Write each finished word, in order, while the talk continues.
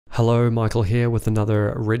Hello, Michael here with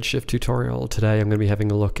another Redshift tutorial. Today I'm going to be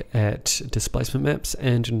having a look at displacement maps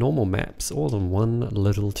and normal maps all in one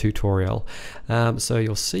little tutorial. So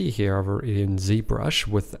you'll see here over in zBrush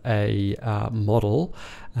with a model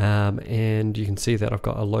and you can see that I've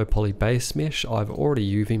got a low poly base mesh. I've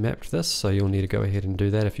already UV mapped this, so you'll need to go ahead and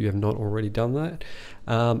do that if you have not already done that.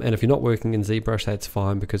 And if you're not working in zBrush, that's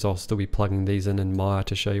fine, because I'll still be plugging these in Maya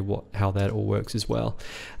to show you how that all works as well.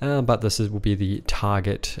 But this will be the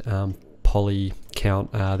target poly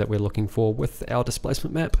count that we're looking for with our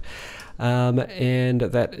displacement map. And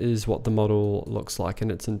that is what the model looks like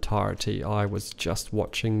in its entirety. I was just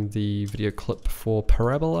watching the video clip for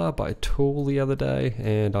Parabola by Tool the other day,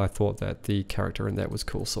 and I thought that the character in that was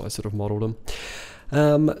cool, so I sort of modeled him.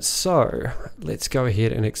 So let's go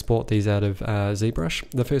ahead and export these out of zBrush.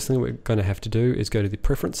 The first thing we're going to have to do is go to the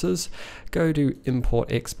preferences, go to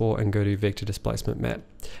import export, and go to vector displacement map.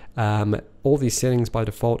 All these settings by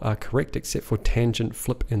default are correct except for tangent,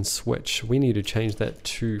 flip, and switch. We need to change that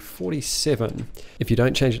to 47. If you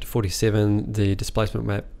don't change it to 47, the displacement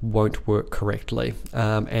map won't work correctly.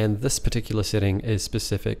 And this particular setting is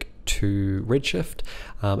specific to Redshift.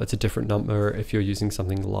 It's a different number if you're using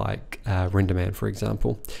something like RenderMan, for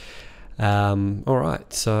example.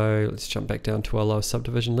 Alright, so let's jump back down to our lower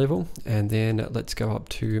subdivision level, and then let's go up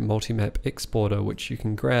to Multimap Exporter, which you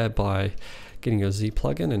can grab by getting your Z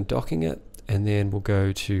plugin and docking it, and then we'll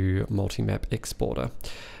go to Multimap Exporter.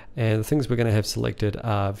 And the things we're going to have selected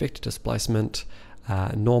are vector displacement,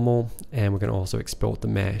 normal, and we're going to also export the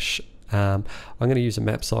mesh. I'm going to use a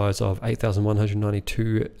map size of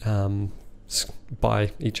 8192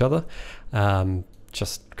 by each other,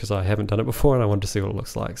 just because I haven't done it before and I wanted to see what it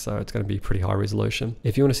looks like, so it's going to be pretty high resolution.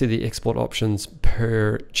 If you want to see the export options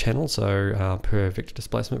per channel, so per vector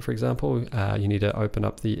displacement for example, you need to open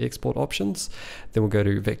up the export options. Then we'll go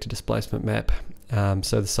to vector displacement map.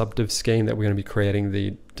 So the subdiv scheme that we're going to be creating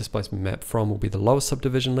the displacement map from will be the lowest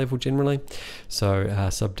subdivision level generally, so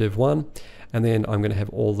subdiv 1, and then I'm going to have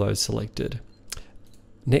all those selected.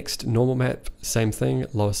 Next, normal map, same thing,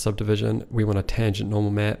 lowest subdivision. We want a tangent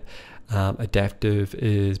normal map. Adaptive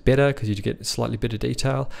is better because you get slightly better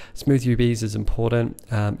detail. Smooth UVs is important.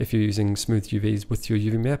 If you're using smooth UVs with your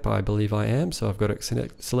UV map, I believe I am, so I've got it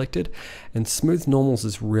selected. And smooth normals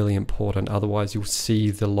is really important, otherwise you'll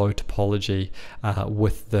see the low topology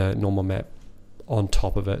with the normal map on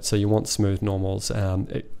top of it. So you want smooth normals,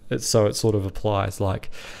 so it sort of applies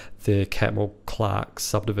like the Catmull-Clark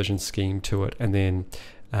subdivision scheme to it, and then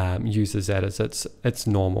uses that as its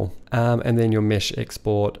normal. And then your mesh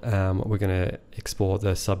export, we're going to export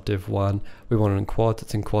the subdiv 1. We want it in quads,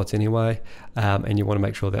 it's in quads anyway, and you want to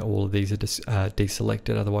make sure that all of these are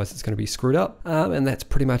deselected, otherwise it's going to be screwed up. And that's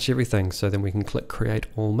pretty much everything. So then we can click create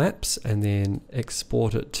all maps and then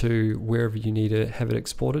export it to wherever you need to have it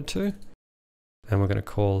exported to. And we're going to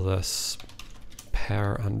call this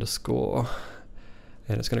power underscore,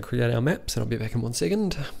 and it's going to create our maps, and I'll be back in 1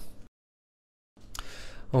 second.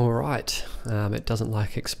 Alright, it doesn't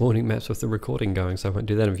like exporting maps with the recording going, so I won't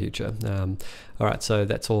do that in future. Alright, so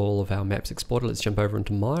that's all of our maps exported. Let's jump over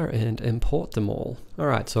into Maya and import them all.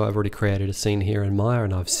 Alright, so I've already created a scene here in Maya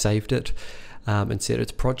and I've saved it and set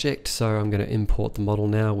its project. So I'm going to import the model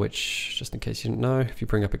now, which, just in case you didn't know, if you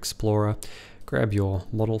bring up Explorer, grab your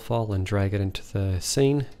model file and drag it into the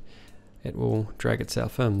scene, it will drag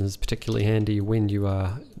itself in. This is particularly handy when you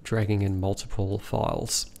are dragging in multiple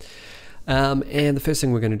files. And the first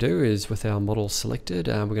thing we're going to do is, with our model selected,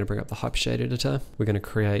 we're going to bring up the Hypershade editor. We're going to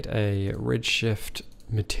create a Redshift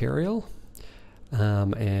material,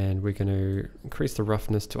 and we're going to increase the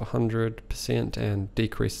roughness to 100% and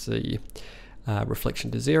decrease the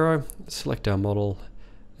reflection to 0. Select our model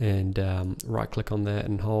and right click on that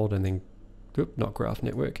and hold, and then, not graph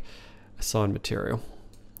network, assign material.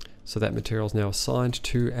 So that material is now assigned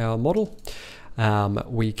to our model.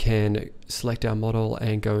 We can select our model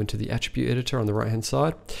and go into the attribute editor on the right hand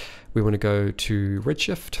side. We want to go to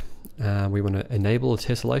Redshift. We want to enable a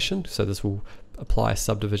tessellation, so this will apply a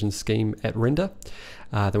subdivision scheme at render.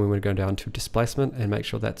 Then we want to go down to displacement and make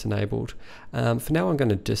sure that's enabled. For now I'm going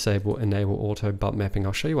to disable enable auto bump mapping.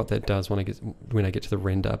 I'll show you what that does when I get to the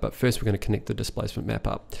render, but first we're going to connect the displacement map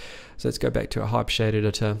up. So let's go back to our Hypershade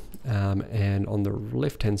editor, and on the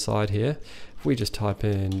left hand side here, if we just type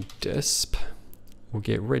in disp, we'll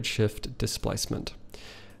get Redshift Displacement.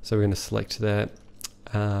 So we're going to select that,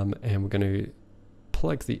 and we're going to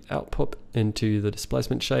plug the output into the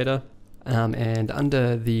displacement shader. And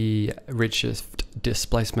under the Redshift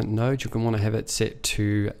Displacement node, you're going to want to have it set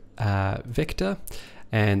to vector,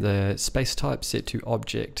 and the space type set to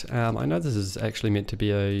object. I know this is actually meant to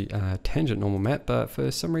be a tangent normal map, but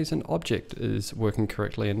for some reason object is working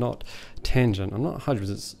correctly and not tangent. I'm not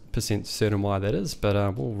 100% certain why that is, but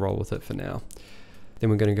we'll roll with it for now. Then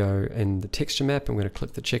we're going to go in the texture map, and we're going to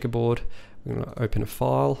click the checkerboard. We're going to open a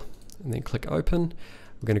file and then click open.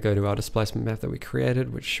 We're going to go to our displacement map that we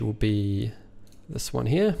created, which will be this one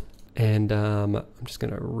here. And I'm just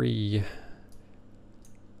going to re-graph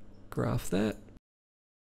that.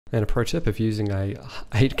 And a pro tip, if you're using a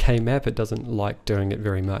 8K map, it doesn't like doing it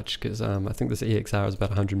very much, because I think this EXR is about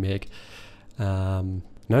 100 meg. No,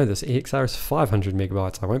 this EXR is 500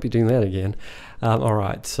 megabytes. I won't be doing that again.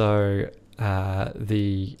 Alright, so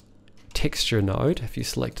the texture node, if you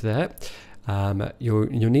select that, you'll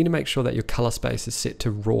need to make sure that your color space is set to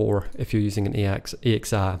raw if you're using an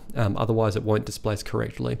EXR, otherwise it won't displace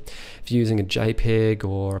correctly. If you're using a JPEG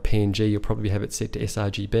or a PNG, you'll probably have it set to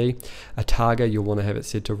sRGB. A Targa, you'll want to have it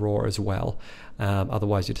set to raw as well,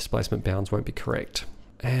 otherwise your displacement bounds won't be correct.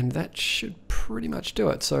 And that should pretty much do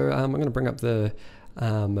it. So I'm going to bring up the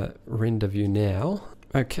render view now.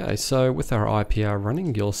 Okay, so with our IPR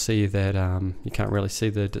running, you'll see that you can't really see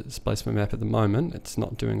the displacement map at the moment. It's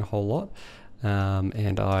not doing a whole lot.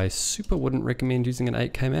 And I super wouldn't recommend using an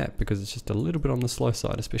 8K map because it's just a little bit on the slow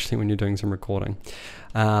side, especially when you're doing some recording.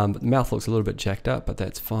 The mouth looks a little bit jacked up, but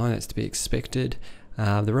that's fine, that's to be expected.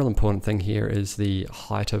 The real important thing here is the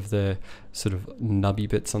height of the sort of nubby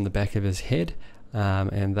bits on the back of his head,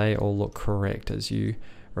 and they all look correct as you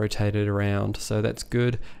rotate it around, so that's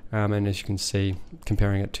good. And as you can see,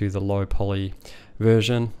 comparing it to the low poly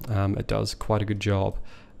version, it does quite a good job.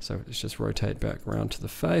 So let's just rotate back around to the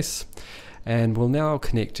face, and we'll now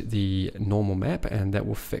connect the normal map, and that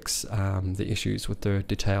will fix the issues with the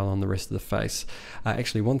detail on the rest of the face.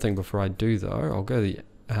 Actually, one thing before I do though, I'll go to the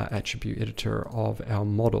attribute editor of our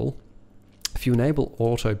model. If you enable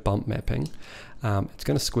auto bump mapping, it's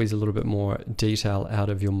going to squeeze a little bit more detail out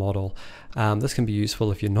of your model. This can be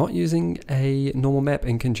useful if you're not using a normal map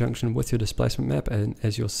in conjunction with your displacement map, and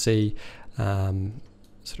as you'll see,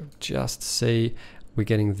 sort of just see, we're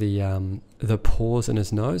getting the pores in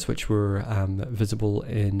his nose, which were visible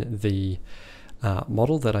in the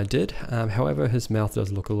model that I did. However, his mouth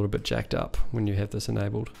does look a little bit jacked up when you have this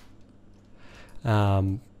enabled,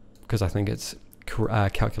 because I think it's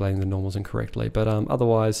calculating the normals incorrectly, but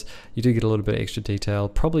otherwise you do get a little bit extra detail.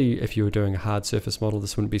 Probably if you were doing a hard surface model,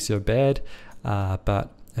 this wouldn't be so bad, but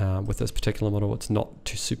with this particular model, it's not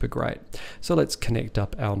too super great. So let's connect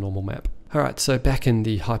up our normal map. Alright, so back in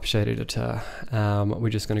the Hypershade editor, we're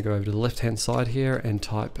just going to go over to the left hand side here and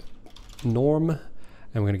type norm, and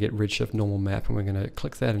we're going to get Redshift normal map, and we're going to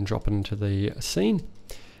click that and drop it into the scene.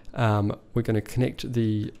 We're going to connect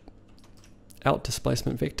the out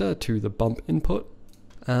displacement vector to the bump input,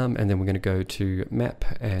 and then we're going to go to map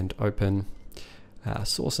and open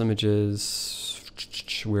source images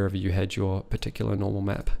wherever you had your particular normal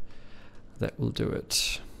map. That will do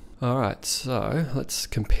it. Alright, so let's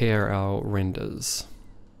compare our renders.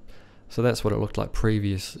 So that's what it looked like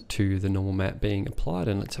previous to the normal map being applied,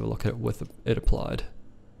 and let's have a look at it with it applied.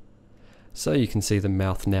 So you can see the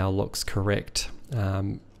mouth now looks correct,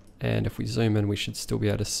 and if we zoom in, we should still be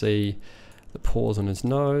able to see the pores on his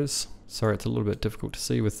nose. Sorry, it's a little bit difficult to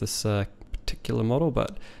see with this particular model,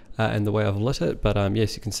 but and the way I've lit it, but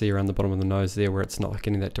yes, you can see around the bottom of the nose there where it's not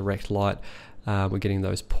getting that direct light, we're getting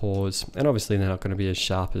those pores, and obviously they're not going to be as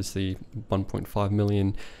sharp as the 1.5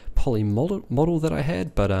 million poly model that I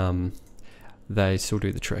had, but they still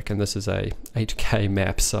do the trick, and this is a 8K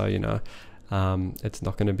map, so you know, it's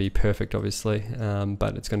not going to be perfect obviously,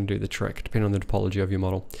 but it's going to do the trick depending on the topology of your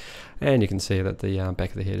model. And you can see that the back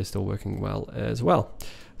of the head is still working well as well.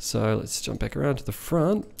 So let's jump back around to the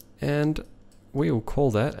front, and we will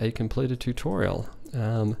call that a completed tutorial.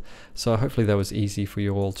 So hopefully that was easy for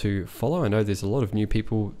you all to follow. I know there's a lot of new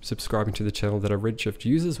people subscribing to the channel that are Redshift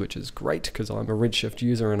users, which is great because I'm a Redshift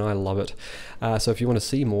user and I love it. So if you want to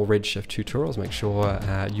see more Redshift tutorials, make sure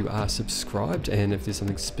you are subscribed, and if there's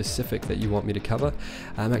something specific that you want me to cover,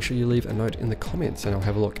 make sure you leave a note in the comments and I'll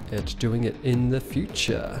have a look at doing it in the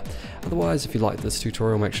future. Otherwise, if you like this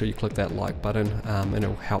tutorial, make sure you click that like button, and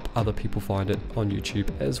it'll help other people find it on YouTube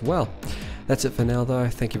as well. That's it for now though.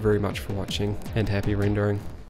 Thank you very much for watching, and happy rendering.